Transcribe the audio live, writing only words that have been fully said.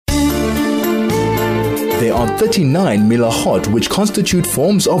There are 39 milachot which constitute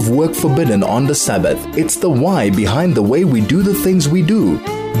forms of work forbidden on the Sabbath. It's the why behind the way we do the things we do.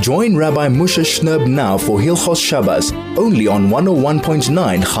 Join Rabbi Moshe Shnerb now for Hilchos Shabbos, only on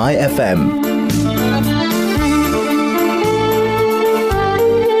 101.9 Chai FM.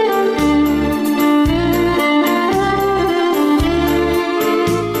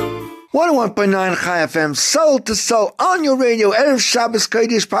 101.9 Chai FM, soul to soul, on your radio, Erev Shabbos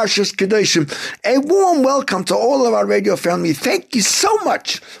Kodesh Parshat Kedoshim. A warm welcome to all of our radio family. Thank you so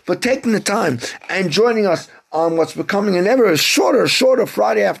much for taking the time and joining us on what's becoming an ever shorter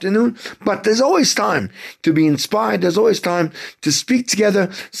Friday afternoon. But there's always time to be inspired. There's always time to speak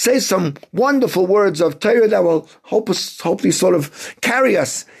together, say some wonderful words of Torah that will hopefully sort of carry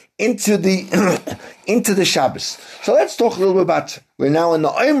us into the Shabbos. So let's talk a little bit about, we're now in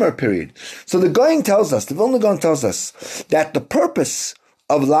the Omer period. So the Vilna Gaon tells us that the purpose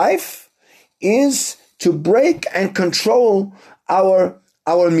of life is to break and control our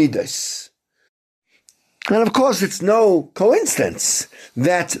midas. And of course, it's no coincidence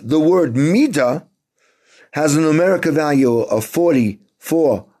that the word midah has a numerical value of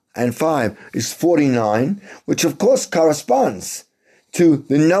 44 and 5 is 49, which of course corresponds to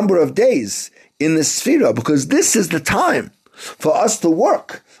the number of days in the Sphira, because this is the time for us to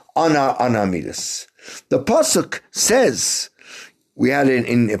work on our midas. The Pasuk says, we had it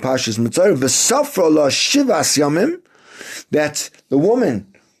in Parshat Mitzvah, V'safra la shivas yamim, that the woman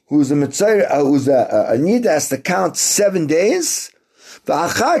who's a Mitzvah, who's a Nida has to count 7 days,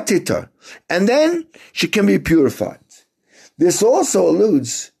 V'achar titar, and then she can be purified. This also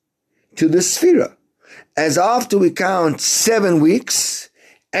alludes to the Sphira, as after we count 7 weeks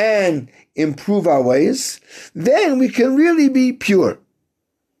and improve our ways, then we can really be pure.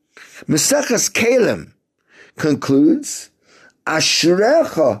 Maseches Kelim concludes,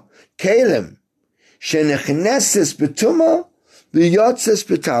 Ashrecha Kelim shenechneses betuma v'yotzes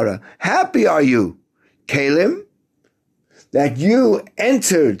betara. Happy are you, Kelim, that you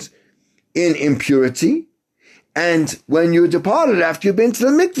entered in impurity, and when you departed after you've been to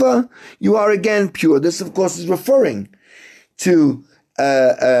the mikvah, you are again pure. This, of course, is referring to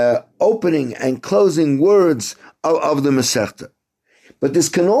opening and closing words of the Masechta. But this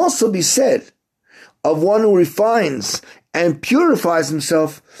can also be said of one who refines and purifies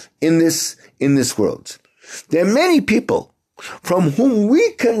himself in this world. There are many people from whom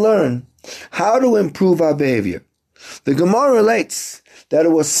we can learn how to improve our behavior. The Gemara relates that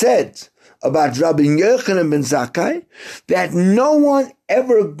it was said about Rabbi Yochanan ben Zakkai that no one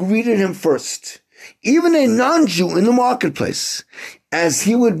ever greeted him first, even a non-Jew in the marketplace, as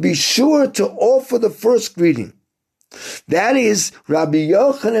he would be sure to offer the first greeting. That is Rabbi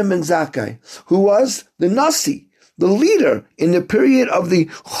Yochanan ben Zakkai, who was the Nasi, the leader in the period of the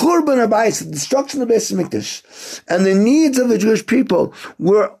Churban Habayis, the destruction of the Beis Hamikdash, and the needs of the Jewish people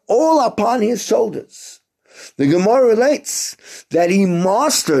were all upon his shoulders. The Gemara relates that he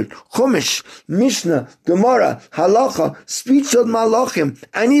mastered Chumash, Mishnah, Gemara, Halacha, speech of Malachim,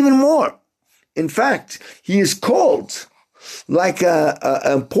 and even more. In fact, he is called like an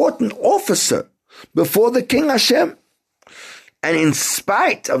important officer before the King Hashem. And in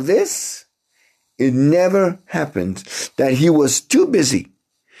spite of this, it never happened that he was too busy,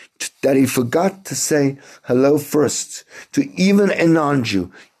 that he forgot to say hello first to even a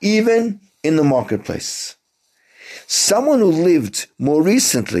non-Jew, even in the marketplace. Someone who lived more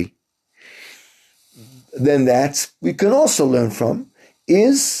recently than that, we can also learn from,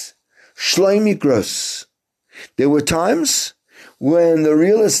 is Shlomi Gross. There were times when the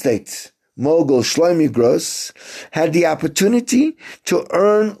real estate mogul Shlomi Gross had the opportunity to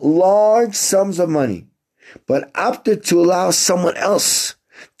earn large sums of money, but opted to allow someone else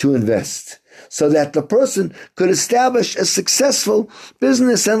to invest so that the person could establish a successful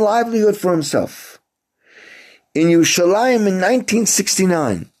business and livelihood for himself. In Yerushalayim in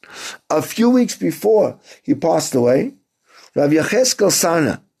 1969, a few weeks before he passed away, Rav Yecheskel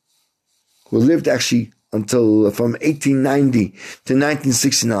Sana, who lived actually until from 1890 to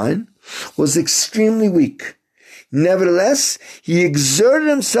 1969, was extremely weak. Nevertheless, he exerted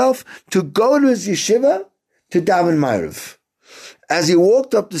himself to go to his yeshiva to daven Ma'ariv. As he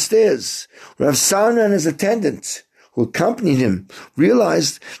walked up the stairs, Rav Sana and his attendant, who accompanied him,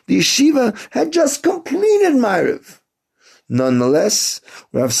 realized the yeshiva had just completed Ma'ariv. Nonetheless,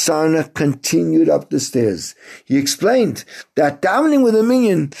 Rav Sarna continued up the stairs. He explained that davening with a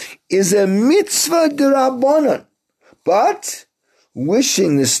minyan is a mitzvah d'Rabbanan, but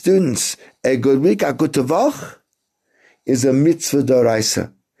wishing the students a good week, a good tavach, is a mitzvah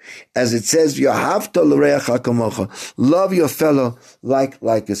d'oraisa. As it says, "Yahavta l'reacha kamocha," love your fellow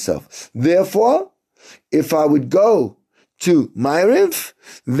like yourself. Therefore, if I would go to Ma'ariv,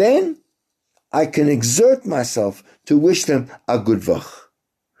 then I can exert myself to wish them a good vach.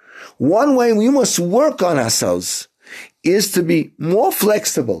 One way we must work on ourselves is to be more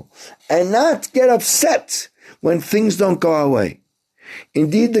flexible and not get upset when things don't go our way.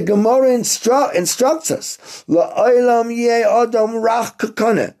 Indeed, the Gemara instructs us,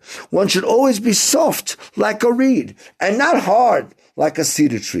 one should always be soft like a reed and not hard like a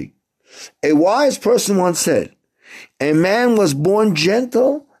cedar tree. A wise person once said, a man was born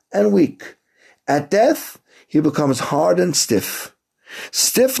gentle and weak. At death, he becomes hard and stiff.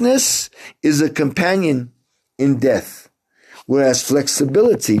 Stiffness is a companion in death, whereas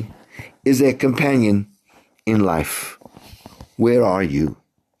flexibility is a companion in life. Where are you?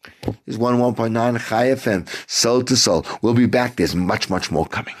 It's 101.9 Chai FM, soul to soul. We'll be back. There's much, much more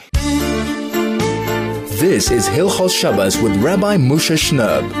coming. This is Hilchos Shabbos with Rabbi Moshe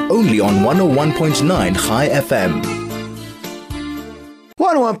Shnerb, only on 101.9 Chai FM.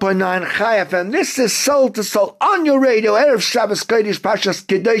 101.9 Chai FM. This is Soul to Soul on your radio. Erev Shabbos Kodesh Parshat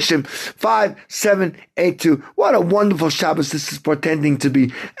Kedoshim 5782. What a wonderful Shabbos this is portending to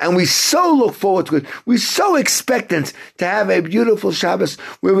be. And we so look forward to it. We're so expectant to have a beautiful Shabbos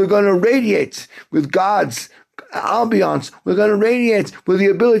where we're going to radiate with God's ambiance. We're going to radiate with the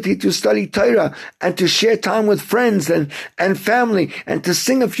ability to study Torah and to share time with friends and family and to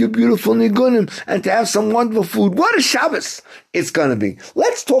sing a few beautiful nigunim and to have some wonderful food. What a Shabbos it's going to be.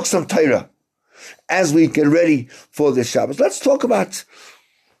 Let's talk some Torah as we get ready for this Shabbos. Let's talk about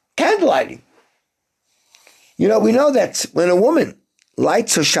candlelighting. You know, we know that when a woman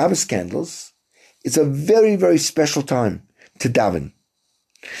lights her Shabbos candles, it's a very, very special time to daven.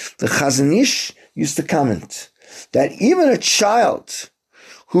 The Chazon Ish used to comment that even a child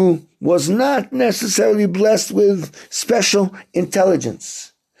who was not necessarily blessed with special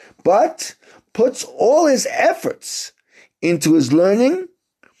intelligence, but puts all his efforts into his learning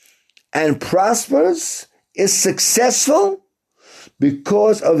and prospers, is successful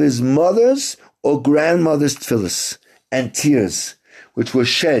because of his mother's or grandmother's tefillos and tears, which were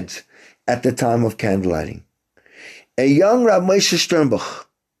shed at the time of candlelighting. A young Rabbi Moshe Sternbuch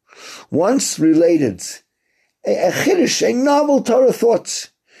once related a chiddush, a novel Torah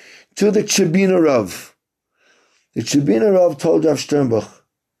thought to the Chibina Rav. The Chibina Rav told Rav Sternbuch,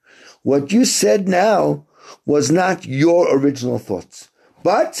 what you said now was not your original thoughts,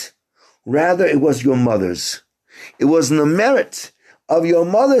 but rather it was your mother's. It was in the merit of your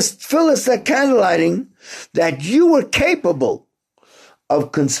mother's tefillos at candlelighting that you were capable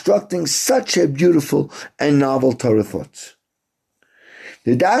of constructing such a beautiful and novel Torah thought.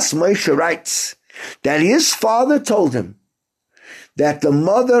 The Das Moshe writes that his father told him that the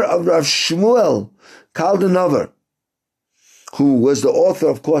mother of Rav Shmuel Kaldanover, who was the author,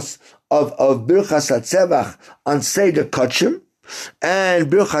 of course, of Birchas HaTzevach on Seder Kachim and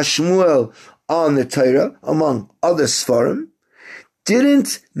Birchas Shmuel on the Torah, among other Sfarim,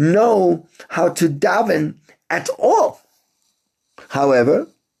 didn't know how to daven at all. However,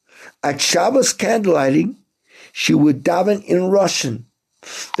 at Shabbos candlelighting, she would daven in Russian,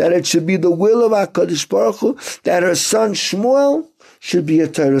 that it should be the will of HaKadosh Baruch Hu that her son Shmuel should be a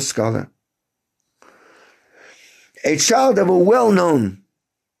Torah scholar. A child of a well-known,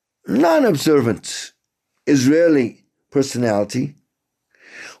 non-observant Israeli personality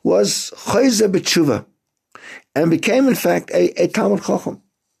was Chayze B'tshuva and became, in fact, a Talmud Chacham.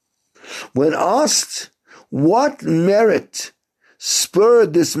 When asked what merit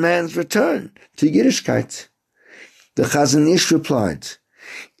spurred this man's return to Yiddishkeit, the Chazon Ish replied,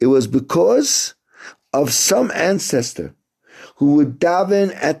 it was because of some ancestor who would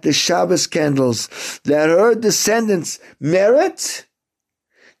daven at the Shabbos candles that her descendants merit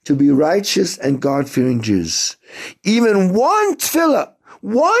to be righteous and God-fearing Jews. Even one tefillah,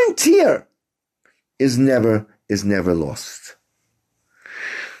 one tear is never lost.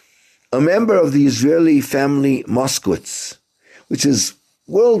 A member of the Israeli family Moskowitz, which is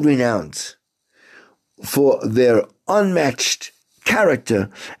world-renowned for their unmatched character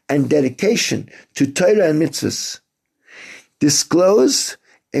and dedication to Torah and mitzvahs, disclosed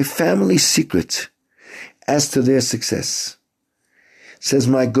a family secret as to their success. It says,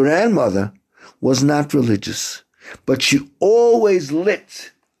 my grandmother was not religious, but she always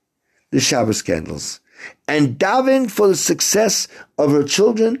lit the Shabbos candles and davened for the success of her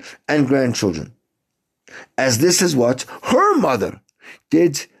children and grandchildren, as this is what her mother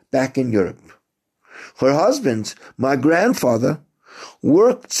did back in Europe. Her husband, my grandfather,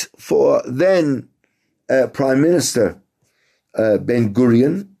 worked for then Prime Minister Ben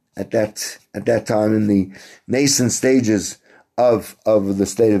Gurion at that time in the nascent stages of the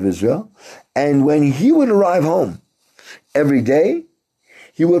state of Israel. And when he would arrive home every day,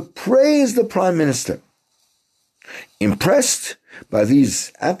 he would praise the prime minister. Impressed by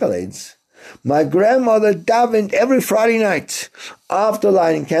these accolades, my grandmother davened every Friday night after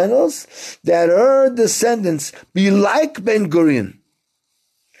lighting candles that her descendants be like Ben Gurion.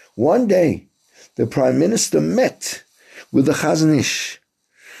 One day, the prime minister met with the Chazon Ish.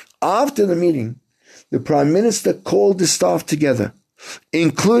 After the meeting, the prime minister called the staff together,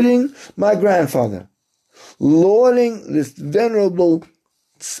 including my grandfather, lauding this venerable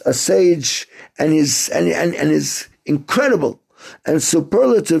sage and his incredible and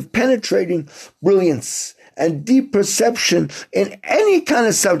superlative penetrating brilliance and deep perception in any kind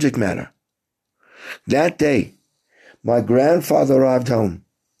of subject matter. That day, my grandfather arrived home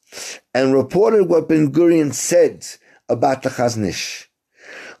and reported what Ben Gurion said about the Chazon Ish.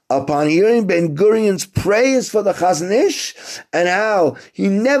 Upon hearing Ben Gurion's praise for the Chazon Ish and how he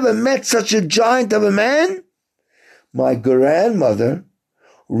never met such a giant of a man, my grandmother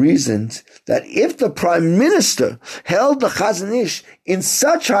reasoned that if the prime minister held the Chazon Ish in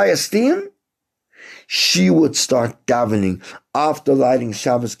such high esteem, she would start davening after lighting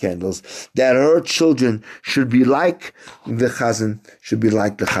Shabbos candles that her children should be like the Chazon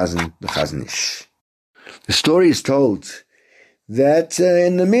Ish. The story is told that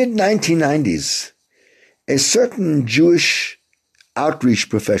in the mid-1990s, a certain Jewish outreach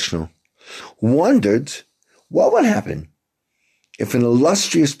professional wondered what would happen if an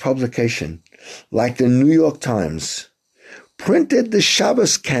illustrious publication like the New York Times printed the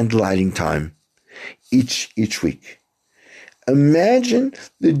Shabbos candlelighting time each week. Imagine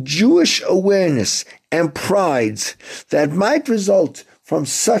the Jewish awareness and pride that might result from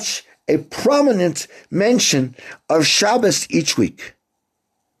such a prominent mention of Shabbos each week.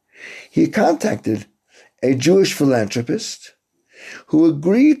 He contacted a Jewish philanthropist who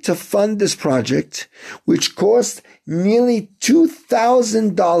agreed to fund this project, which cost nearly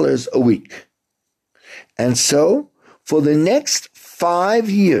 $2,000 a week. And so, for the next 5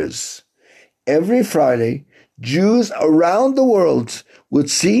 years, every Friday, Jews around the world would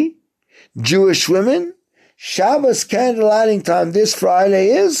see Jewish women, Shabbos candlelighting time this Friday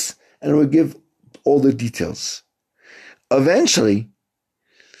is, and it would give all the details. Eventually,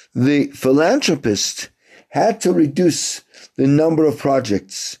 the philanthropist had to reduce the number of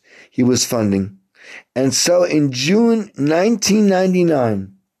projects he was funding. And so in June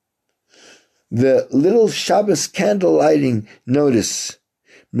 1999, the little Shabbos candle lighting notice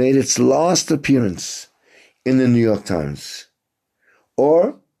made its last appearance in the New York Times.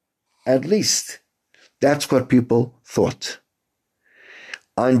 Or, at least, that's what people thought.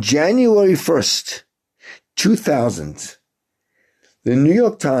 On January 1st, 2000, the New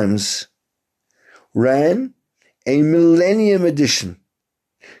York Times ran a Millennium Edition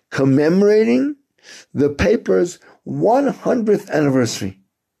commemorating the paper's 100th anniversary.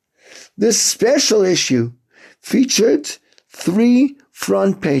 This special issue featured 3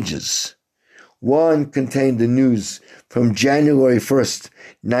 front pages. One contained the news from January 1st,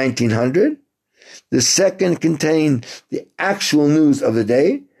 1900. The second contained the actual news of the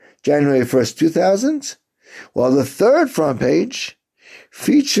day, January 1st, 2000, while the third front page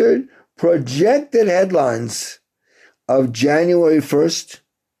featured projected headlines of January 1st,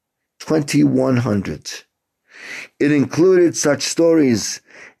 2100. It included such stories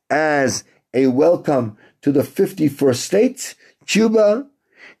as a welcome to the 51st state, Cuba,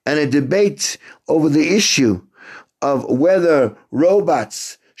 and a debate over the issue of whether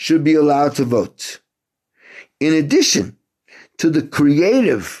robots should be allowed to vote. In addition to the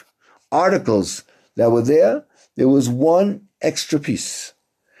creative articles that were there was one extra piece.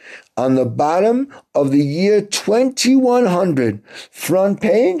 On the bottom of the year 2100 front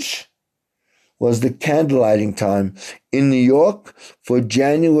page was the candlelighting time in New York for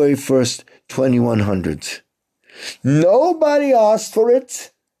January 1st, 2100. Nobody asked for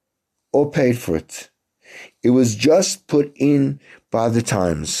it or paid for it. It was just put in by the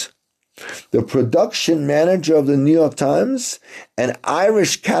Times. The production manager of the New York Times, an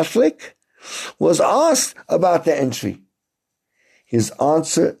Irish Catholic, was asked about the entry. His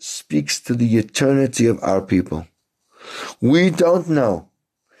answer speaks to the eternity of our people. We don't know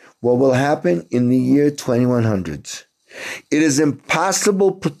what will happen in the year 2100. It is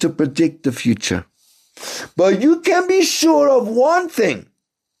impossible to predict the future. But you can be sure of one thing,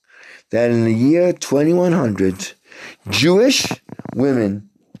 that in the year 2100, Jewish women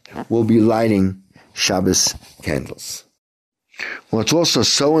will be lighting Shabbos candles. What's also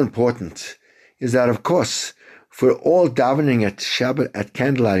so important is that, of course, if we're all davening at Shabbat at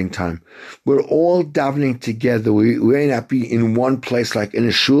candlelighting time, we're all davening together. We may not be in one place like in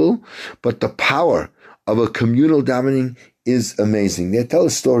a shul, but the power of a communal davening is amazing. They tell a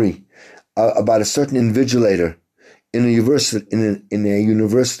story about a certain invigilator in a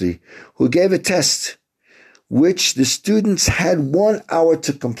university who gave a test which the students had 1 hour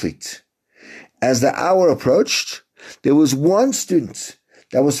to complete. As the hour approached, there was one student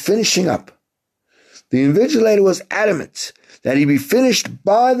that was finishing up. The invigilator was adamant that he be finished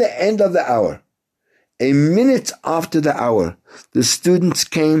by the end of the hour. A minute after the hour, the students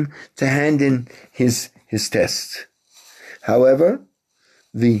came to hand in his test. However,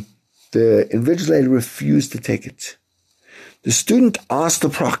 the invigilator refused to take it. The student asked the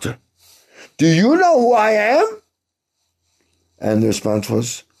proctor, "Do you know who I am?" And the response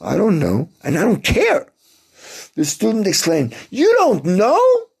was, "I don't know, and I don't care." The student exclaimed, "You don't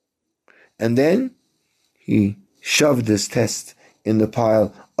know?" And then he shoved his test in the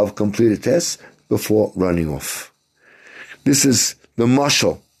pile of completed tests before running off. This is the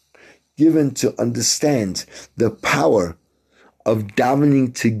mashal given to understand the power of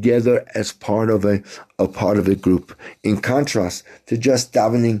davening together as part of a group, in contrast to just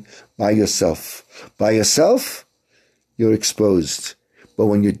davening by yourself. By yourself, you're exposed. But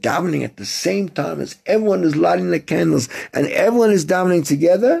when you're davening at the same time as everyone is lighting the candles and everyone is davening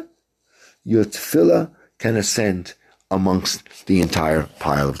together, your tefillah can ascend amongst the entire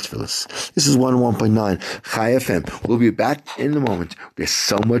pile of tefillahs. This is 101.9 Chai FM. We'll be back in a moment. There's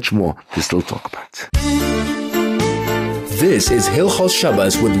so much more to still talk about. This is Hilchos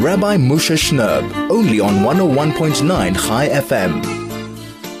Shabbos with Rabbi Moshe Shnerb, only on 101.9 Chai FM.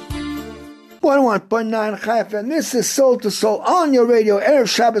 101.9 Chai FM. This is Soul to Soul on your radio. Erev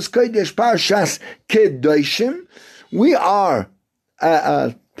Shabbos Kodesh Parshat Kedoshim. We are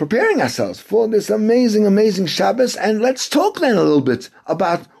preparing ourselves for this amazing Shabbos, and let's talk then a little bit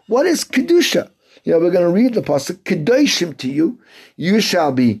about what is Kedusha. We're going to read the Pasuk, Kedoshim to you. You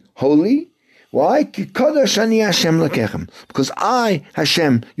shall be holy. Why? Because I,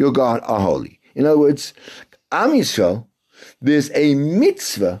 Hashem, your God, are holy. In other words, Am Yisrael, there's a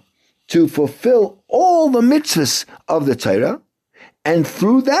mitzvah to fulfill all the mitzvahs of the Torah, and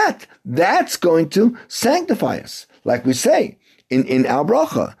through that, that's going to sanctify us. Like we say in our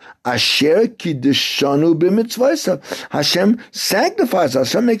bracha, Asher Kiddushanu b'mitzvahs. Hashem sanctifies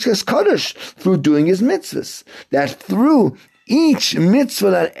us. Hashem makes us Kaddish through doing His mitzvahs. That through each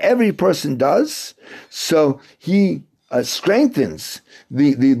mitzvah that every person does, so he strengthens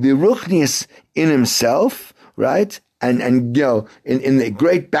the ruchnius in himself, right? And in the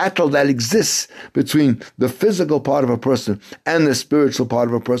great battle that exists between the physical part of a person and the spiritual part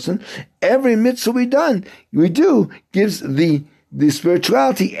of a person, every mitzvah we do gives the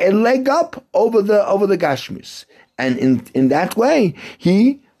spirituality a leg up over the gashmis, and in that way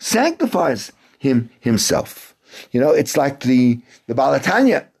he sanctifies himself. It's like the Baal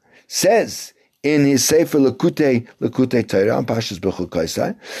HaTanya says in his Sefer Lekutei Torah on Parshas Bechul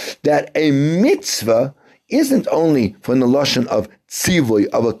Kaisai that a mitzvah isn't only from the lashon of tzivoy,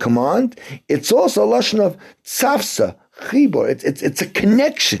 of a command, it's also a lashon of tzavsa, chibor. It's a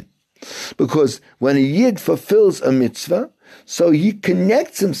connection, because when a yid fulfills a mitzvah, so he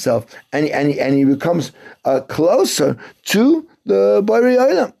connects himself and he becomes closer to the Borei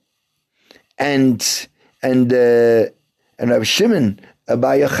Olam. And Rabbi Shimon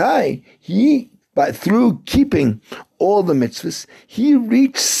Bar Yochai, through keeping all the mitzvahs, he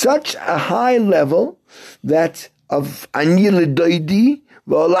reached such a high level that of Ani L'Doidi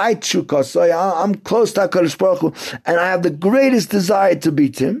V'Olai Tshukasai, I'm close to HaKadosh Baruch Hu, and I have the greatest desire to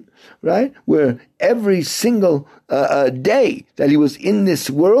beat him, right? Where every single day that he was in this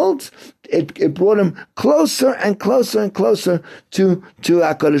world, it brought him closer and closer and closer to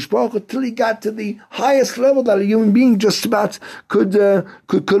HaKadosh Baruch Hu, till he got to the highest level that a human being just about could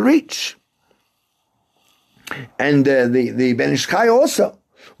reach. And the Ben Ish Chai also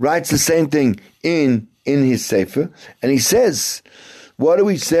writes the same thing in his Sefer, and he says, what do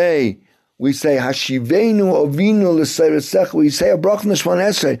we say? We say, Hashivenu Ovinu L'Seiresecha. We say a bracha Neshman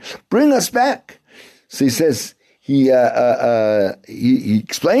Esrei. Bring us back. So he says, he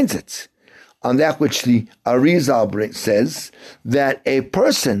explains it on that which the Arizal says, that a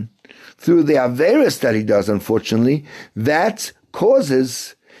person, through the Averis that he does, unfortunately, that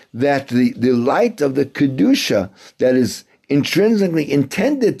causes that the light of the Kedusha that is intrinsically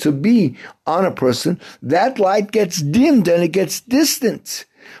intended to be on a person, that light gets dimmed and it gets distant,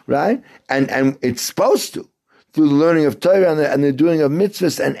 right? And it's supposed to, through the learning of Torah and the doing of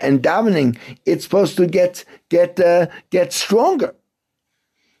mitzvahs and davening, it's supposed to get stronger,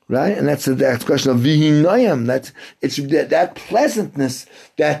 right? And that's the question of vihinoyam. That pleasantness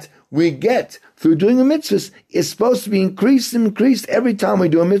that we get through doing a mitzvah is supposed to be increased and increased every time we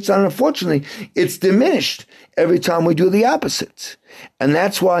do a mitzvah. And unfortunately, it's diminished every time we do the opposite. And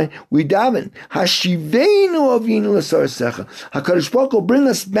that's why we daven. Hashivenu avinu l'sarasecha. HaKadosh Baruch Hu will bring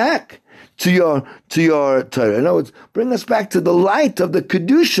us back to your Torah. In other words, bring us back to the light of the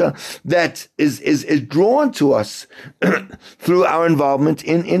Kedusha that is drawn to us through our involvement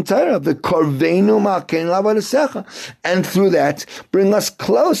in Torah. The Korvenu Malkeinu L'Avodasecha. And through that, bring us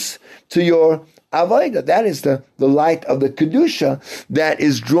close to your Avodah. That is the light of the Kedusha that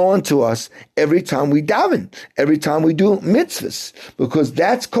is drawn to us every time we daven, every time we do mitzvahs, because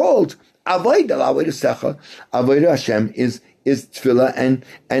that's called Avodah. L'Avodasecha. Avodah Hashem is tefillah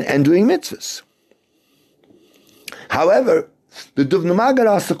and doing mitzvahs. However, the Duvna Maggid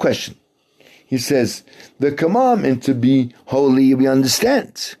asks the question. He says, the commandment to be holy, we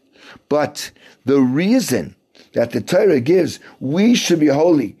understand. But the reason that the Torah gives, we should be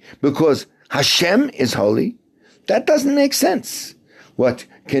holy because Hashem is holy, that doesn't make sense.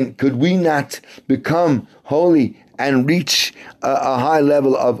 Could we not become holy and reach a high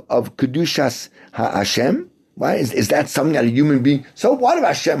level of Kedushas Hashem? Why is that something that a human being? So what about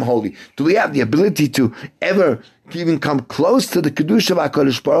Hashem holy? Do we have the ability to ever even come close to the Kedusha of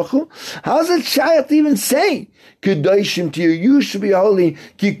HaKadosh Baruch Hu? How does it Shayat to even say Kedoshim to you? You should be holy,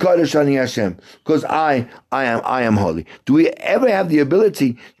 Ki Kadosh Ani Hashem, because I am holy. Do we ever have the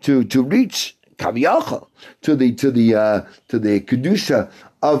ability to reach Kaviyachal to the Kedusha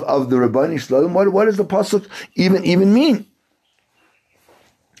of the Rabbani Shalom? What does the pasuk even mean?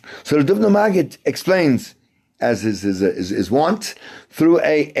 So the Duvna Maggid explains, as is wont, through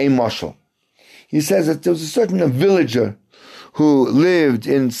a mashal. He says that there was a certain villager who lived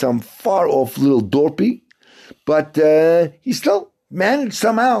in some far-off little dorpy, but he still managed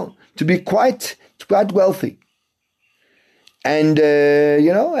somehow to be quite wealthy. And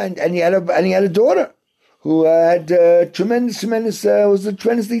and he had a daughter who had was a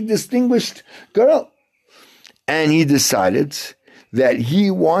tremendously distinguished girl, and he decided that he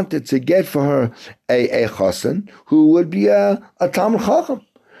wanted to get for her a chassan who would be a Talmid Chacham.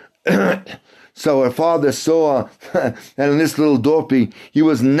 So her father saw that in this little dorpy, he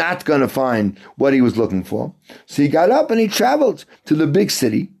was not going to find what he was looking for. So he got up and he traveled to the big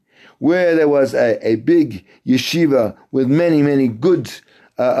city where there was a big yeshiva with many, many good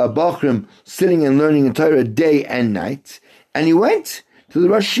bachrim sitting and learning in Torah day and night. And he went to the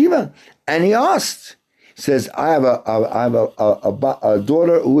Rosh Yeshiva and he asked, says, I have a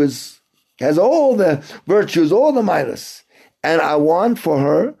daughter who has all the virtues, all the milas, and I want for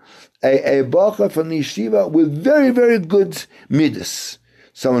her a bacha from the yeshiva with very, very good midas,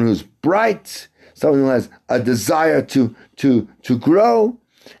 someone who's bright, someone who has a desire to grow,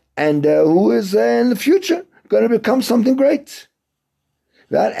 and who is in the future going to become something great.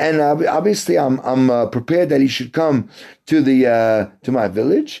 That, and obviously, I'm prepared that he should come to my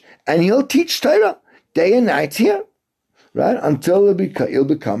village, and he'll teach Torah day and night here, right? Until he'll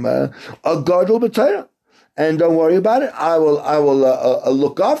become a gadol b'Torah. And don't worry about it. I will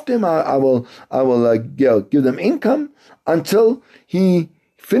look after him. I will give them income until he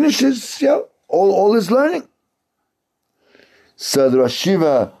finishes all his learning. So the Rosh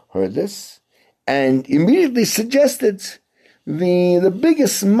Yeshiva heard this and immediately suggested the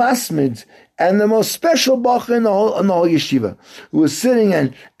biggest masmid and the most special bacha in the whole yeshiva, who was sitting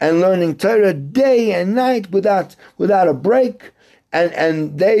and learning Torah day and night without a break,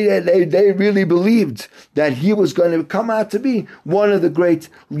 and they really believed that he was going to come out to be one of the great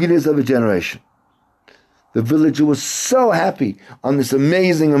leaders of a generation. The villager was so happy on this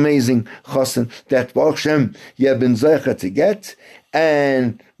amazing chassan that Baruch Shem he had been zeicha to get,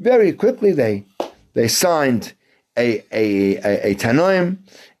 and very quickly they signed a tanoim,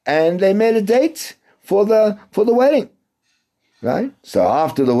 and they made a date for the wedding, right? So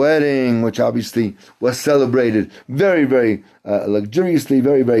after the wedding, which obviously was celebrated very, very luxuriously,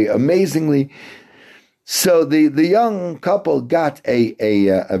 very, very amazingly, so the young couple got a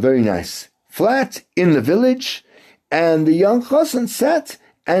very nice flat in the village, and the young chassan sat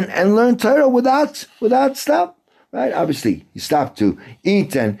and learned Torah without stop, right? Obviously, he stopped to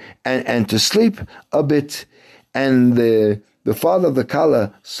eat and to sleep a bit, and the father of the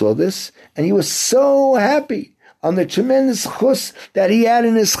Kala saw this, and he was so happy on the tremendous chus that he had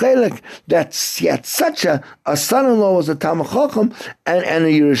in his chelik, that he had such a son-in-law was a Talmid Chacham and a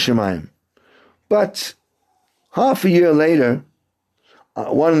Yerushalayim. But half a year later,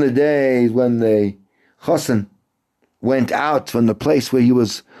 one of the days when the chassan went out from the place where he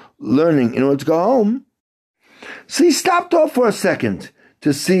was learning in order to go home, so he stopped off for a second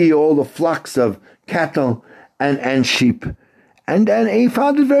to see all the flocks of cattle and sheep. And he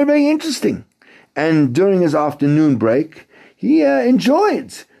found it very, very interesting. And during his afternoon break, he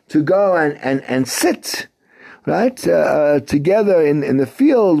enjoyed to go and sit, right, together in the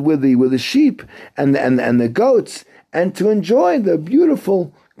field with the sheep and the goats, and to enjoy the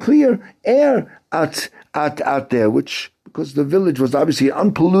beautiful, clear air out there, which, because the village was obviously an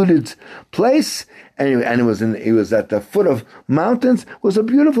unpolluted place, and it was at the foot of mountains, was a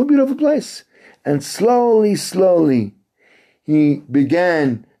beautiful, beautiful place. And slowly, he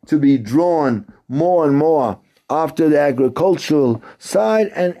began to be drawn more and more after the agricultural side,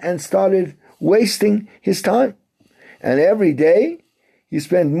 and started wasting his time. And every day, he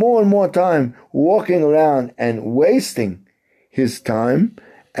spent more and more time walking around and wasting his time,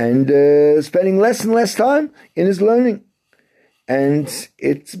 and spending less and less time in his learning. And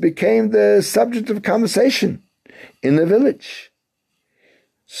it became the subject of conversation in the village.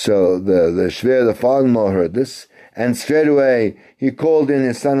 So the Shver, the father-in-law, heard this, and straight away he called in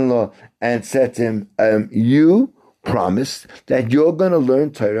his son-in-law and said to him, you promised that you're going to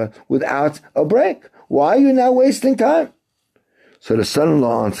learn Torah without a break. Why are you now wasting time? So the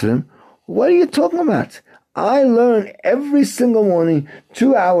son-in-law answered him, what are you talking about? I learn every single morning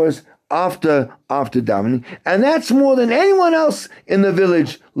 2 hours after davening, and that's more than anyone else in the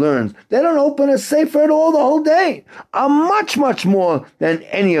village learns. They don't open a sefer at all the whole day. I'm much, much more than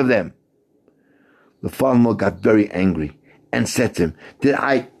any of them. The father-in-law got very angry and said to him, did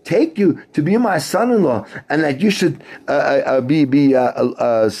I take you to be my son-in-law, and that you should be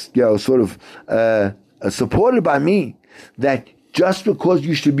supported by me, that just because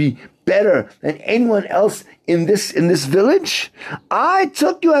you should be better than anyone else in this village? I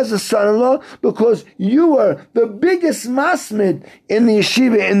took you as a son-in-law because you were the biggest masmid in the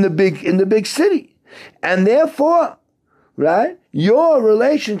yeshiva in the big city, and therefore, right, your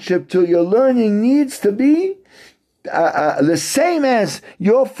relationship to your learning needs to be the same as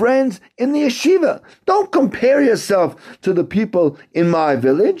your friends in the yeshiva. Don't compare yourself to the people in my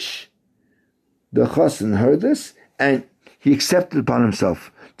village. The chassan heard this, and he accepted upon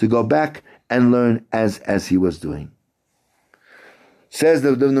himself to go back and learn as he was doing. Says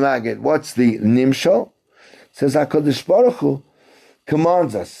the Maggid, what's the nimshal? Says HaKadosh Baruch Hu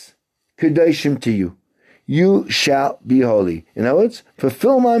commands us, Kedoshim to you. You shall be holy. In other words,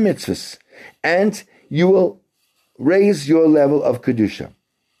 fulfill my mitzvahs, and you will raise your level of Kedusha.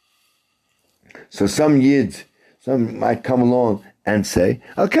 So some might come along and say,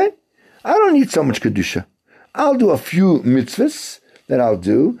 okay, I don't need so much Kedusha. I'll do a few mitzvahs that I'll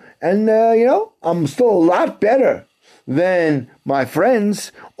do, and I'm still a lot better than my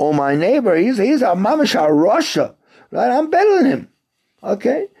friends or my neighbor. He's a mamash Rasha, right? I'm better than him,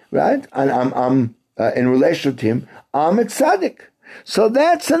 okay, right? And I'm in relation to him, I'm a tzaddik. So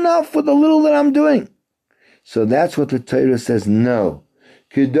that's enough for the little that I'm doing. So that's what the Torah says. No,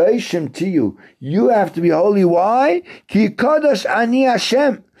 Kedoshim to you. You have to be holy. Why? Ki kadosh ani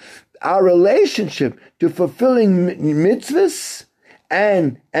Hashem. Our relationship to fulfilling mitzvahs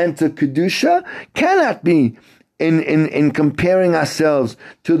and to Kedusha cannot be in comparing ourselves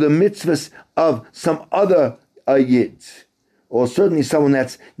to the mitzvahs of some other yid, or certainly someone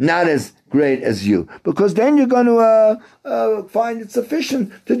that's not as great as you, because then you're going to find it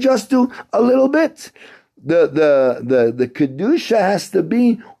sufficient to just do a little bit. The Kedusha has to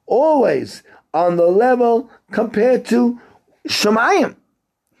be always on the level compared to Shemayim,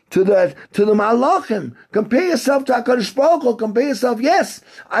 to the Malachim. Compare yourself to HaKadosh Baruch Hu. Compare yourself, yes,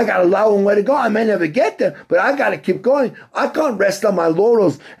 I got a long way to go. I may never get there, but I got to keep going. I can't rest on my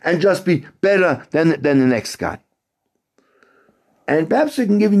laurels and just be better than the next guy. And perhaps we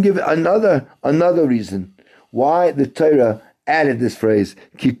can give another reason why the Torah added this phrase,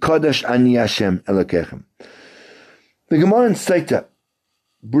 Ki Kodesh Ani Hashem Elokechem. The Gemara in Saita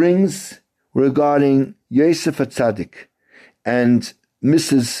brings regarding Yosef HaTzadik and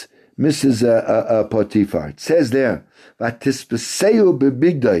Mrs. Potiphar. It says there, Vatispeseu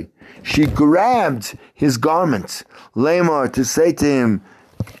bebigdai. She grabbed his garment, Lamar, to say to him,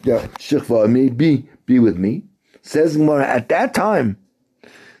 be with me. Says Gemara, at that time,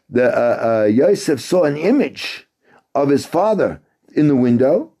 the Yosef saw an image of his father in the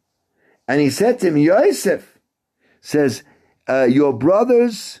window, and he said to him, Yosef, says, your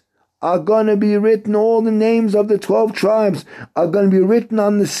brothers are going to be written, all the names of the 12 tribes are going to be written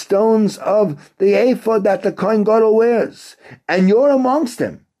on the stones of the ephod that the Kohen Gadol wears, and you're amongst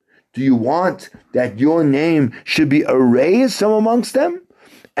them. Do you want that your name should be erased from amongst them,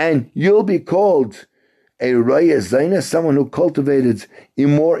 and you'll be called a Raya Zaina, someone who cultivated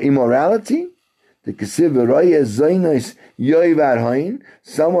immorality? The Kesiv Roya Zainos Yoivar Hain,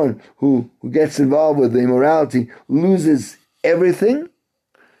 someone who gets involved with the immorality loses everything.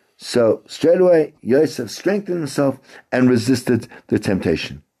 So straight away, Yosef strengthened himself and resisted the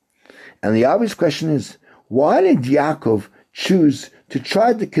temptation. And the obvious question is, why did Yaakov choose to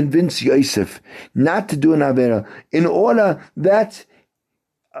try to convince Yosef not to do an Avera in order that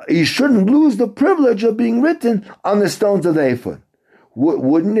he shouldn't lose the privilege of being written on the stones of the ephod?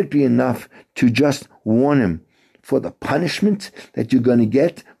 Wouldn't it be enough to just warn him for the punishment that you're going to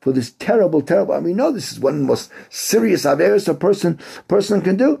get for this terrible, I mean, no, this is one of the most serious averos a person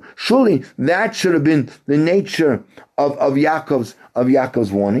can do. Surely that should have been the nature of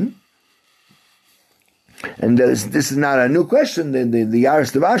Yaakov's warning. And this is not a new question. The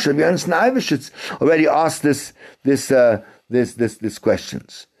Yaris Devasha, Yanis Naivishitz already asked this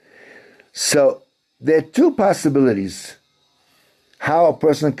questions. So there are two possibilities how a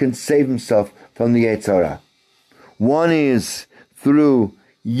person can save himself from the Yetzer Hara. One is through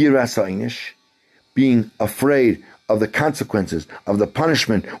Yiras Ha'inish, being afraid of the consequences, of the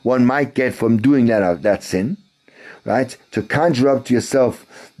punishment one might get from doing that sin, right? To conjure up to yourself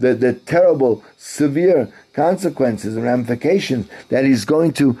the terrible, severe consequences and ramifications that he's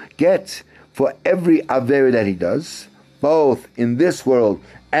going to get for every Avera that he does, both in this world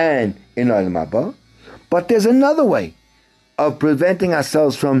and in Olam Haba. But there's another way of preventing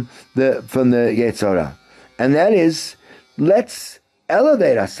ourselves from the Yetzer Hara, and that is, let's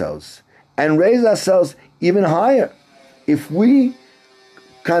elevate ourselves and raise ourselves even higher. If we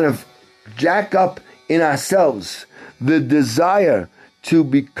kind of jack up in ourselves the desire to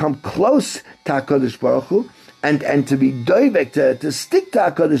become close to HaKadosh Baruch Hu and to be doivek, to stick to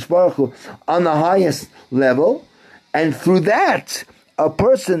HaKadosh Baruch Hu on the highest level, and through that a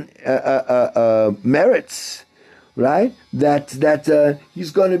person merits, right, that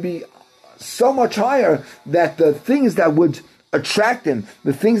he's going to be so much higher that the things that would attract him,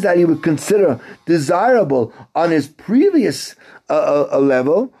 the things that he would consider desirable on his previous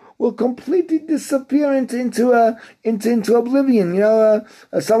level, will completely disappear into oblivion.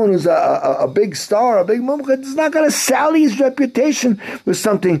 Someone who's a big star, a big mumcha, is not going to sally his reputation with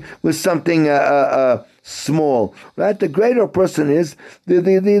something small, right? The greater a person is,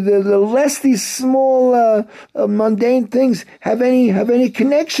 the less these small mundane things have any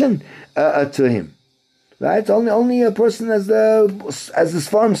connection to him, right? Only a person, as the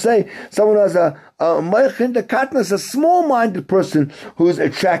Sfarim say, someone who has a moichin de katnas, a small-minded person who is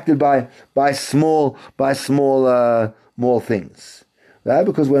attracted by small things, right?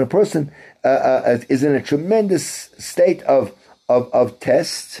 Because when a person is in a tremendous state of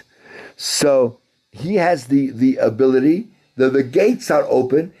test, so he has the ability, the gates are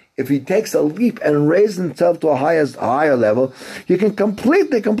open. If he takes a leap and raises himself to a higher level, he can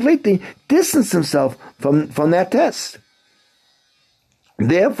completely distance himself from that test.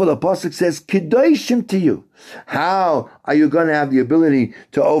 Therefore, the Pasuk says, Kedoshim to you. How are you going to have the ability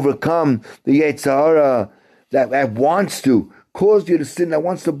to overcome the Yetzer Hara that wants to cause you to sin, that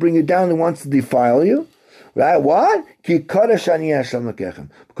wants to bring you down, that wants to defile you? Right? What? Because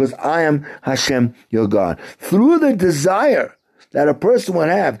I am Hashem, your God. Through the desire that a person would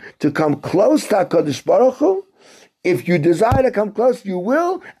have to come close to HaKadosh Baruch Hu, if you desire to come close, you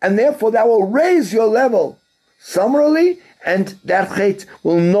will, and therefore that will raise your level summarily, and that chait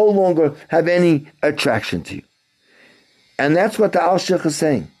will no longer have any attraction to you. And that's what the Alshech is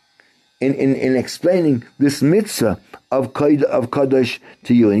saying in explaining this mitzvah of Kadosh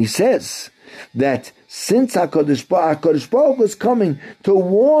to you. And he says that since HaKadosh Baruch Hu is coming to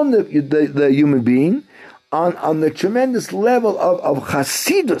warn the human being on the tremendous level of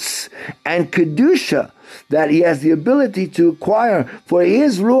Chasidus and Kedusha that he has the ability to acquire for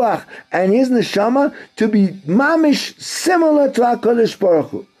his Ruach and his Neshama to be mamish similar to HaKadosh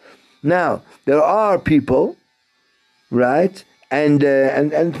Baruch Hu. Now, there are people, right, and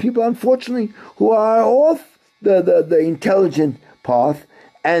people, unfortunately, who are off the intelligent path,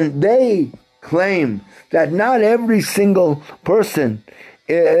 and they claim that not every single person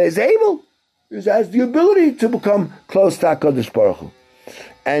is able, has the ability to become close to HaKadosh Baruch Hu.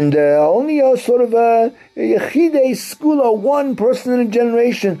 And only a sort of a Yechidei school, or one person in a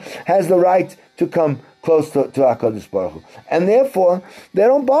generation, has the right to come close to HaKadosh Baruch Hu. And therefore, they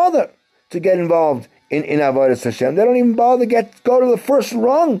don't bother to get involved in Avodas Hashem. They don't even bother go to the first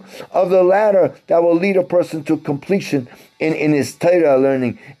rung of the ladder that will lead a person to completion in his Torah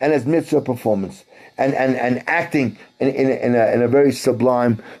learning and his mitzvah performance and acting in a very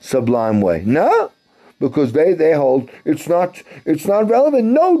sublime way. No, because they hold it's not relevant.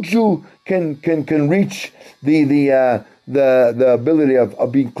 No Jew can reach the the ability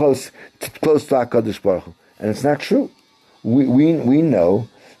of being close to HaKadosh Baruch Hu. And it's not true. We know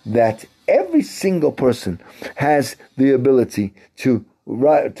that every single person has the ability to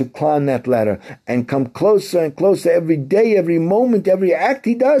climb that ladder and come closer and closer every day, every moment, every act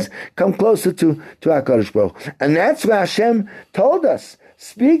he does, come closer to HaKadosh Baruch Hu. And that's why Hashem told us,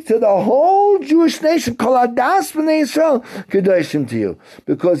 speak to the whole Jewish nation, Kol Hadas B'nai Yisrael, Kedoshim to you.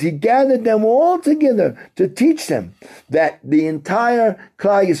 Because he gathered them all together to teach them that the entire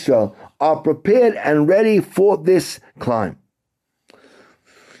Klal Yisrael are prepared and ready for this climb.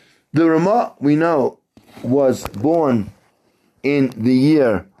 The Ramah, we know, was born in the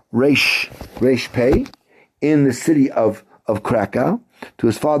year Reish Pei, in the city of Krakow, to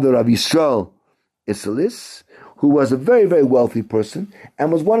his father Rabbi Yisrael Isserlis, who was a very, very wealthy person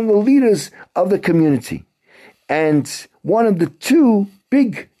and was one of the leaders of the community, and one of the two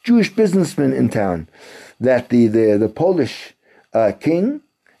big Jewish businessmen in town that the Polish king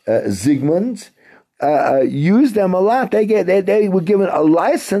Zygmunt used them a lot. They were given a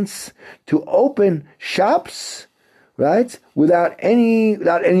license to open shops, right, without any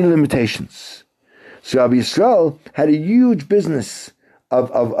limitations. So Rabbi Yisrael had a huge business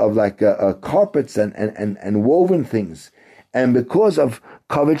of like carpets and woven things, and because of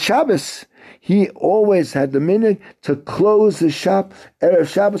Kavod Shabbos, he always had the minute to close the shop. Erev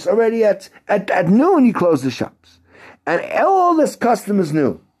Shabbos, already at noon, he closed the shops, and all his customers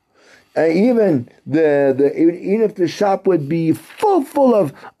knew. Even if the shop would be full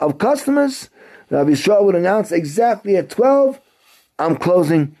of customers, Rabbi Yisrael would announce exactly at 12, I'm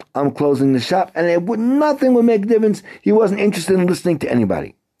closing the shop, and nothing would make a difference. He wasn't interested in listening to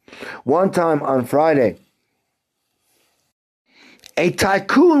anybody. One time on Friday, a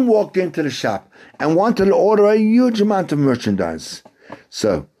tycoon walked into the shop and wanted to order a huge amount of merchandise.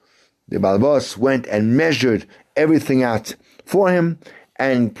 So the Balabos went and measured everything out for him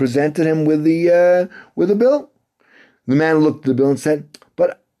and presented him with a bill. The man looked at the bill and said,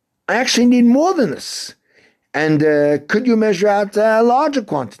 "But I actually need more than this. And could you measure out a larger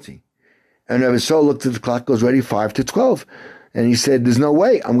quantity?" And Rabbi Yisrael looked at the clock, goes ready 5 to 12. And he said, "There's no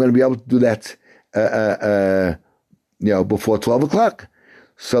way I'm going to be able to do that before 12 o'clock.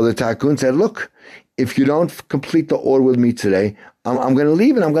 So the tycoon said, "Look, if you don't complete the order with me today, I'm going to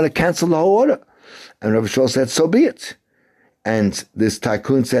leave and I'm going to cancel the whole order." And Rabbi Yisrael said, "So be it." And this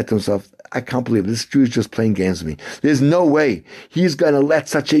tycoon said to himself, "I can't believe this Jew is just playing games with me. There's no way he's going to let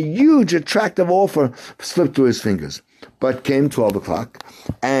such a huge, attractive offer slip through his fingers." But came 12 o'clock,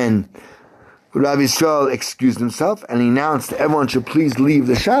 and Rabbi Yisrael excused himself, and he announced that everyone should please leave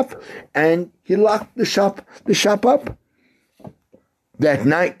the shop, and he locked the shop up. That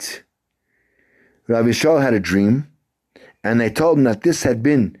night, Rabbi Yisrael had a dream, and they told him that this had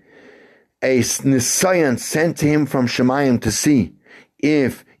been a nisayon sent to him from Shemayim to see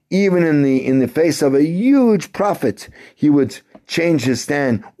if, even in the face of a huge prophet, he would change his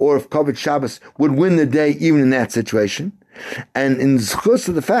stand, or if Kavod Shabbos would win the day even in that situation. And in zchus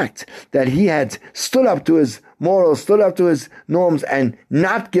of the fact that he had stood up to his morals, stood up to his norms, and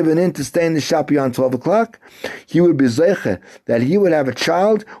not given in to stay in the shop beyond 12 o'clock, he would be zeiche that he would have a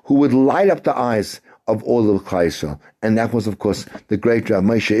child who would light up the eyes of all of Klal Yisrael. And that was, of course, the great Rabbi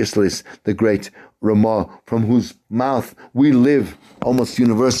Moshe Isserlis, the great Ramah, from whose mouth we live almost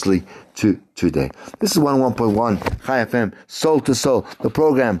universally to today. This is 101.1 Chai FM, Soul to Soul. The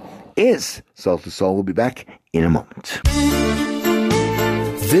program is Soul to Soul. We'll be back in a moment.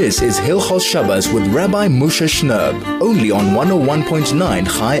 This is Hilchos Shabbos with Rabbi Moshe Shnerb, only on 101.9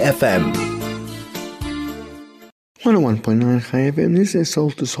 Chai FM. 101.9 Chai FM. This is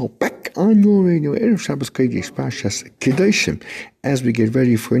Soul to Soul, back on your radio, Erev Shabbos Kodesh Parshat Kedoshim, as we get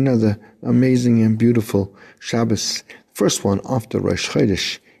ready for another amazing and beautiful Shabbos, first one after Rosh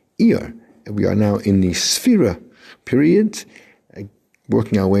Chodesh Iyar. We are now in the Sfira period,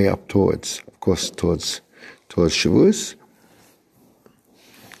 working our way up towards Shavuos.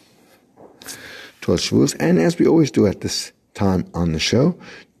 And as we always do at this time on the show,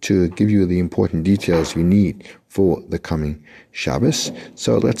 to give you the important details you need for the coming Shabbos.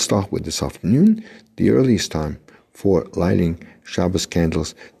 So let's start with this afternoon, the earliest time for lighting Shabbos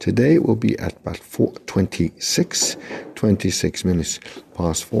candles. Today will be at about 26 minutes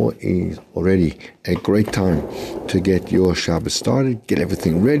past 4 is already a great time to get your Shabbos started, get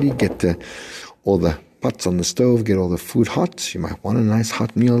everything ready, get all the pots on the stove, get all the food hot. You might want a nice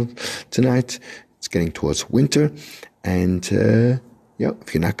hot meal tonight. It's getting towards winter, and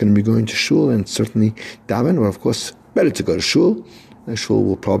if you're not going to be going to shul, and certainly daven, or of course better to go to shul. The shul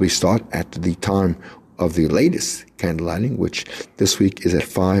will probably start at the time of the latest candle lighting, which this week is at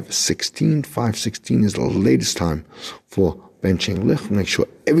 5:16. 5:16 is the latest time for benching lich. Make sure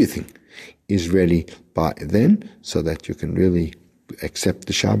everything is ready by then, so that you can really accept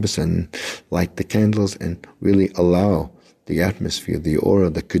the Shabbos and light the candles and really allow the atmosphere, the aura,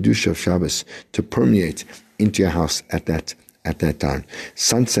 the Kedusha of Shabbos to permeate into your house at that time.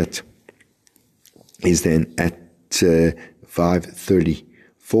 Sunset is then at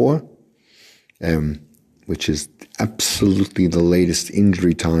 5:34, which is absolutely the latest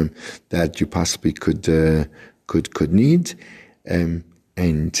injury time that you possibly could need,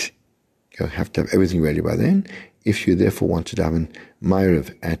 and you have to have everything ready by then. If you therefore want to daven Ma'ariv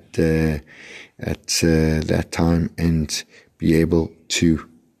at that time and be able to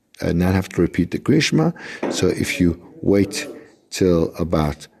not have to repeat the Kriya Shema, so if you wait till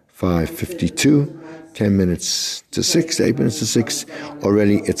about 5:52, 10 minutes to 6, 8 minutes to 6,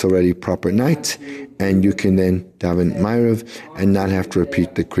 it's already proper night, and you can then daven Ma'ariv and not have to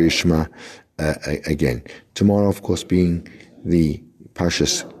repeat the Kriya Shema again. Tomorrow, of course, being the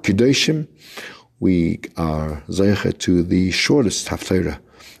Parshat Kedoshim, we are zeicha to the shortest haftarah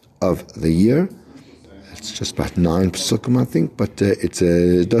of the year. It's just about 9 pesukim, I think, but it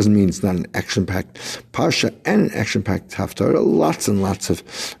doesn't mean it's not an action-packed parsha and an action-packed haftarah. Lots and lots of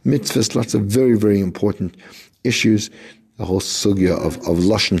mitzvahs, lots of very, very important issues. The whole sugya of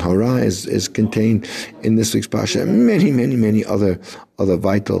lashon hara is contained in this week's parsha, and many, many, many other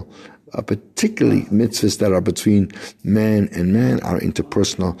vital, particularly mitzvahs that are between man and man, our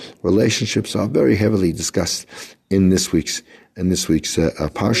interpersonal relationships are very heavily discussed in this week's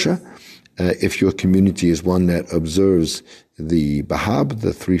parsha. If your community is one that observes the Bahab,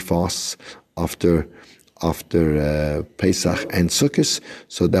 the 3 fasts after Pesach and Sukkot,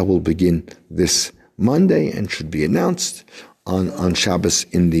 so that will begin this Monday and should be announced on Shabbos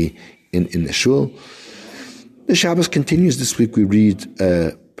in the shul. The Shabbos continues this week. We read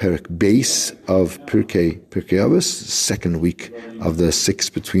Perek Beis of Pirkei Avos, second week of the 6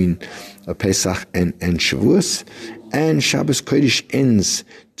 between Pesach and Shavuos, and Shabbos Kodesh ends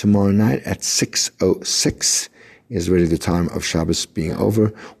tomorrow night at 6:06. Is really the time of Shabbos being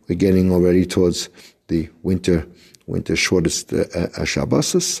over. We're getting already towards the winter shortest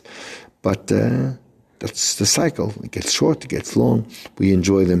Shabbosos, but that's the cycle. It gets short, it gets long. We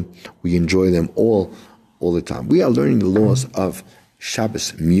enjoy them. We enjoy them all the time. We are learning the laws of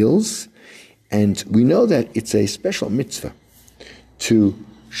Shabbos meals, and we know that it's a special mitzvah to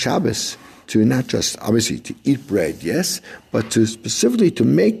Shabbos to not just obviously to eat bread, yes, but to specifically to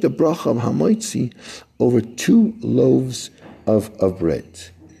make the bracha of hamoitzi over 2 loaves of bread,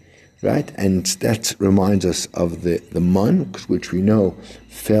 right? And that reminds us of the man, which we know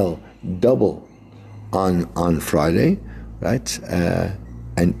fell double on Friday, right?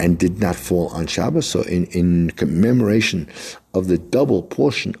 And did not fall on Shabbos. So in commemoration of the double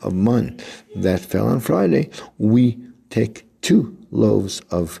portion of man that fell on Friday, we take 2 loaves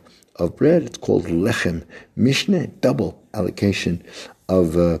of bread. It's called lechem mishneh, double allocation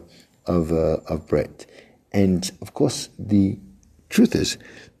of bread. And of course, the truth is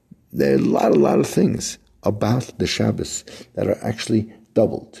there are a lot of things about the Shabbos that are actually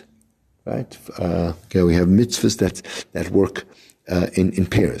doubled, right? We have mitzvahs that work in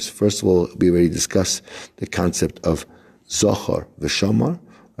pairs. First of all, we already discussed the concept of zohar v'shamar,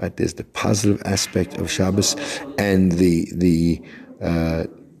 right? There's the positive aspect of Shabbos and the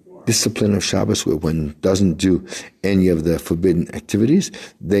discipline of Shabbos, where one doesn't do any of the forbidden activities.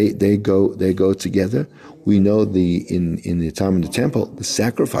 They go together. We know in the time of the temple, the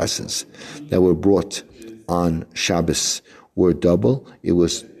sacrifices that were brought on Shabbos were double. It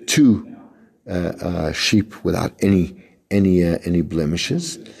was 2 sheep without any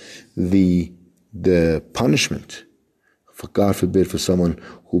blemishes. The punishment, for God forbid, for someone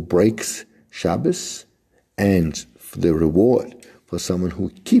who breaks Shabbos, and for the reward for someone who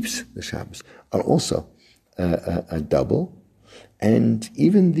keeps the Shabbos are also a double. And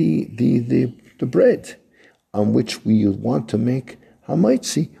even the bread on which we want to make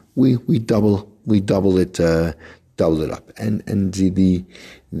hamaitzi, we double it up. And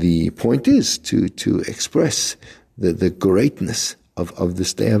the point is to express the greatness of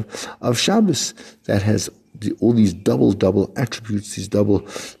this day of Shabbos that has all these double attributes, these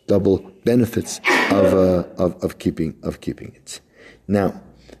double benefits of keeping it. Now,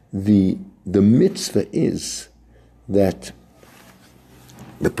 the mitzvah is that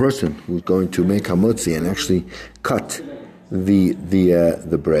the person who's going to make hamotzi and actually cut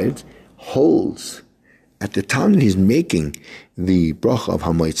the bread holds, at the time that he's making the bracha of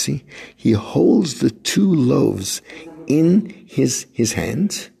hamotzi, he holds the 2 loaves in his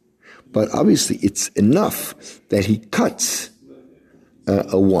hand, But obviously it's enough that he cuts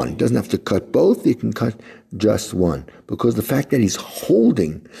a one. He doesn't have to cut both, he can cut just one. Because the fact that he's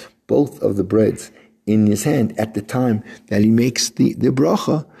holding both of the breads in his hand at the time that he makes the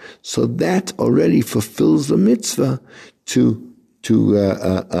bracha, so that already fulfills the mitzvah to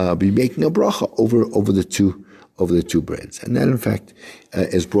be making a bracha over the two breads. And that in fact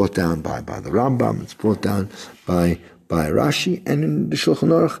is brought down by the Rambam, it's brought down by Rashi, and in the Shulchan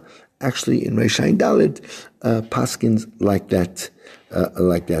Aruch, actually in Reish Ayin Daled, paskins like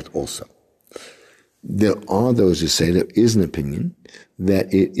that also. There are those who say there is an opinion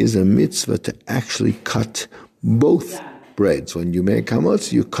that it is a mitzvah to actually cut both breads. When you make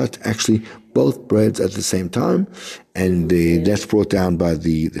hamotz, you cut actually both breads at the same time, and that's brought down by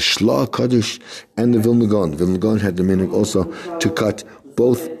the Shla Kaddish and the Vilna Gaon. The Vilna Gaon had the minhag also to cut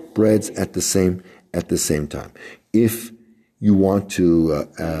both breads at the same time. If you want to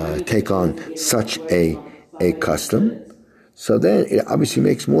take on such a custom, so then it obviously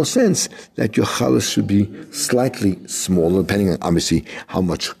makes more sense that your challah should be slightly smaller, depending on obviously how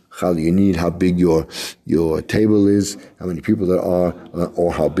much challah you need, how big your table is, how many people there are,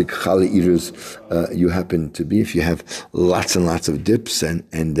 or how big challah eaters you happen to be. If you have lots and lots of dips and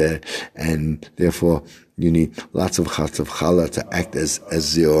therefore you need lots of challah to act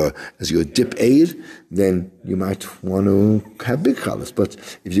as your dip aid, then you might want to have big challahs. But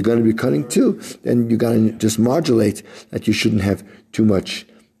if you're going to be cutting two, then you got to just modulate that you shouldn't have too much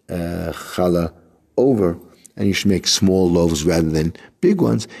challah over, and you should make small loaves rather than big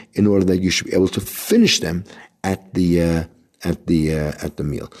ones, in order that you should be able to finish them at the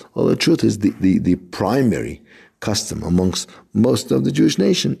meal. Well, the truth is the primary custom amongst most of the Jewish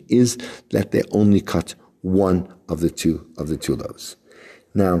nation is that they only cut one of the two loaves.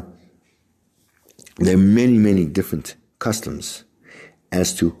 Now, there are many different customs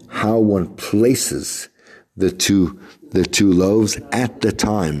as to how one places the two loaves at the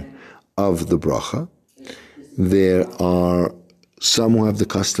time of the bracha. There are some who have the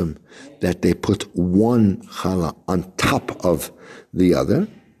custom that they put one challah on top of the other,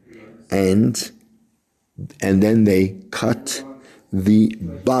 and then they cut the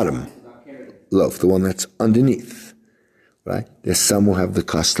bottom loaf, the one that's underneath, right? There's some who have the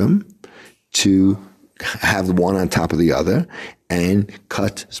custom to have the one on top of the other and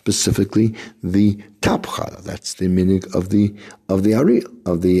cut specifically the top challah. That's the minhag of the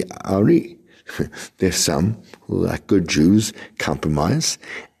ari. There's some who, like good Jews, compromise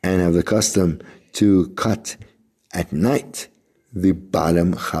and have the custom to cut at night the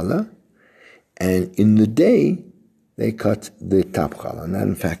bottom challah, and in the day they cut the top challah. And that,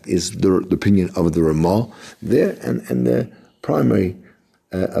 in fact, is the opinion of the Ramah there, and the primary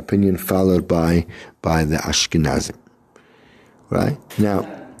opinion followed by the Ashkenazim. Right? Now,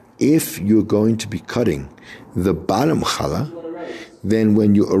 if you're going to be cutting the bottom challah, then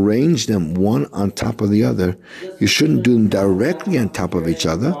when you arrange them one on top of the other, you shouldn't do them directly on top of each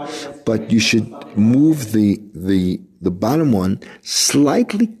other, but you should move the bottom one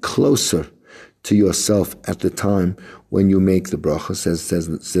slightly closer to yourself at the time when you make the bracha, says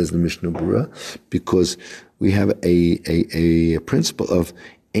the Mishnah Berurah, because we have a principle of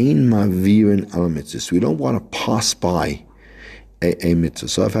ein mavirin ala mitzvah. We don't want to pass by a mitzvah.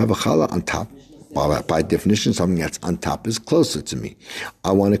 So if I have a challah on top, by definition, something that's on top is closer to me.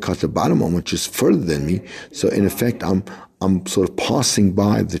 I want to cut the bottom one, which is further than me. So in effect, I'm sort of passing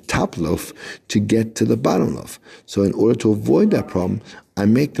by the top loaf to get to the bottom loaf. So in order to avoid that problem, I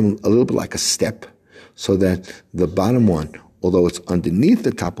make them a little bit like a step, so that the bottom one, although it's underneath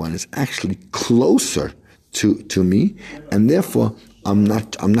the top one, is actually closer to me, and therefore I'm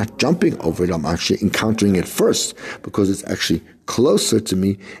not jumping over it. I'm actually encountering it first, because it's actually closer to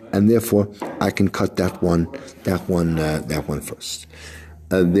me, and therefore I can cut that one first.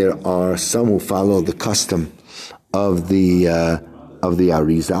 There are some who follow the custom of the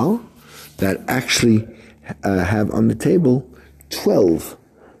Arizal that actually have on the table 12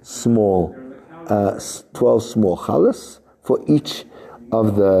 small challahs for each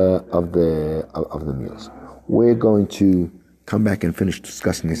of the meals. We're going to come back and finish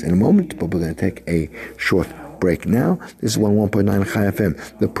discussing this in a moment, but we're going to take a short break now. This is 101.9 Chai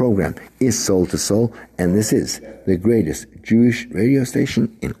FM. The program is Soul to Soul, and this is the greatest Jewish radio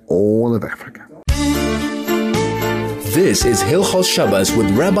station in all of Africa. This is Hilchos Shabbos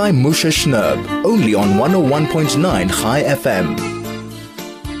with Rabbi Moshe Shnerb, only on 101.9 Chai FM.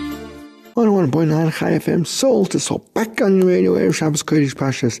 101.9 Chai FM, Soul to Soul, back on your radio, Erev Shabbos Kodesh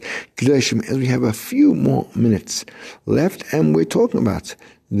Parshat Kedoshim, as we have a few more minutes left, and we're talking about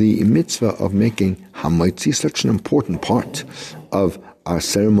the mitzvah of making hamotzi, such an important part of our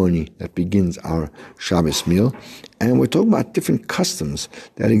ceremony that begins our Shabbos meal. And we're talking about different customs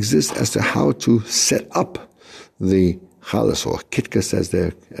that exist as to how to set up the chalas, or kitkas as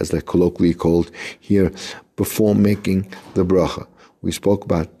they're colloquially called here, before making the bracha. We spoke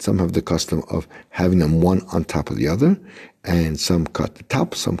about some have the custom of having them one on top of the other, and some cut the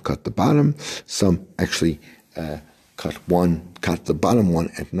top, some cut the bottom, some actually cut the bottom one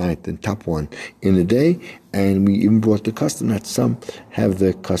at night, then top one in the day. And we even brought the custom that some have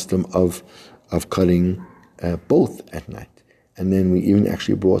the custom of cutting both at night. And then we even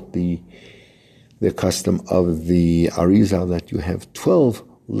actually brought the custom of the arizal, that you have 12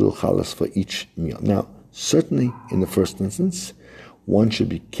 little chalas for each meal. Now, certainly in the first instance, one should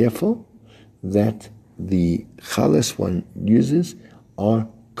be careful that the chalas one uses are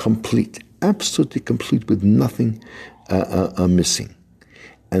complete, absolutely complete, with nothing missing.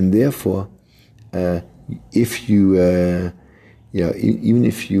 And therefore, if you, even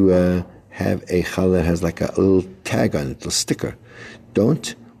if you have a challah that has like a little tag on it, a sticker,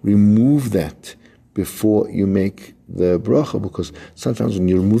 don't remove that before you make the bracha, because sometimes when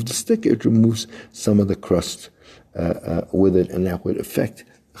you remove the sticker, it removes some of the crust with it, and that would affect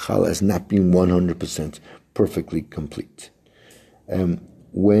challah as not being 100% perfectly complete.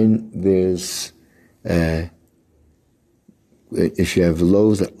 When there's if you have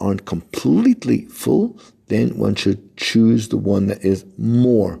loaves that aren't completely full, then one should choose the one that is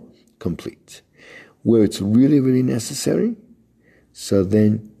more complete. Where it's really, really necessary, so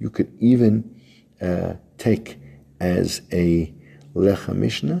then you could even take as a lecha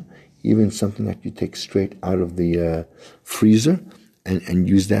mishnah, even something that you take straight out of the freezer, and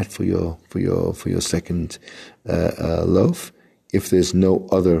use that for your second loaf, if there's no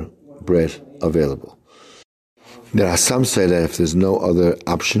other bread available. There are some say that if there's no other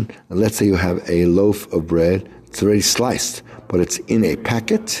option, let's say you have a loaf of bread, it's already sliced, but it's in a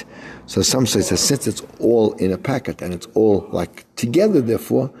packet. So some say that since it's all in a packet and it's all like together,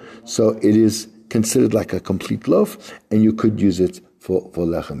 therefore, so it is considered like a complete loaf, and you could use it for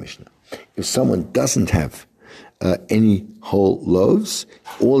lecha mishnah. If someone doesn't have any whole loaves,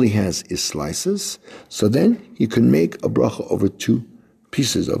 all he has is slices, so then he can make a bracha over two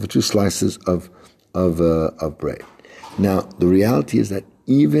slices of bread. Now, the reality is that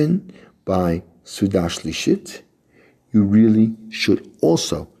even by Sudah Shlishit, you really should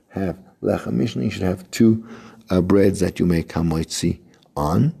also have lecha mishnah. You should have two breads that you make hamoitzi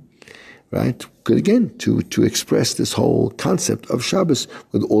on, right? Good, again, to express this whole concept of Shabbos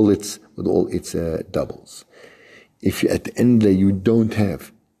with all its doubles. If at the end of the day you don't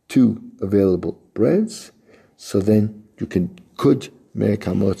have two available breads, so then you could make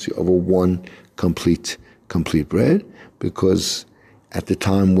hamoitzi over one complete bread, because at the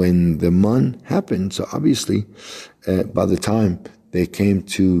time when the man happened, so obviously by the time they came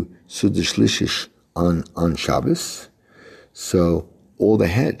to Sudah Shlishish on Shabbos, so all they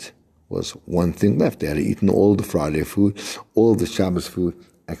had was one thing left. They had eaten all the Friday food, all the Shabbos food,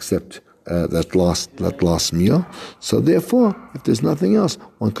 except that last meal. So therefore, if there's nothing else,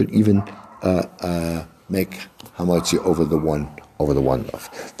 one could even make hamoitzi over the one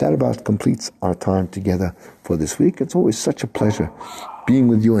loaf. That about completes our time together for this week. It's always such a pleasure being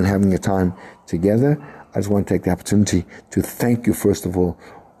with you and having a time together. I just want to take the opportunity to thank you, first of all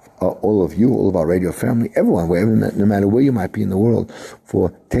of you, all of our radio family, everyone, no matter where you might be in the world,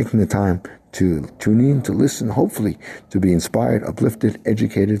 for taking the time to tune in, to listen, hopefully to be inspired, uplifted,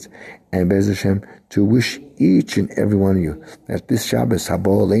 educated, and Be'ez Hashem, to wish each and every one of you that this Shabbos,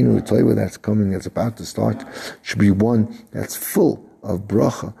 Habo Aleinu L'Toiva, that's coming, that's about to start, should be one that's full of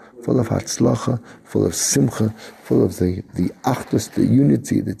bracha, full of hatzlacha, full of simcha, full of the achdus, the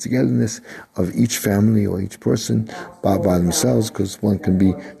unity, the togetherness of each family or each person by themselves, because one can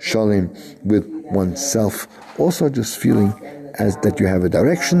be shalom with oneself. Also just feeling as that you have a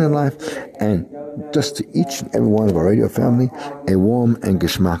direction in life, and just to each and every one of our radio family, a warm and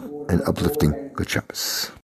geschmack and uplifting good Shabbos.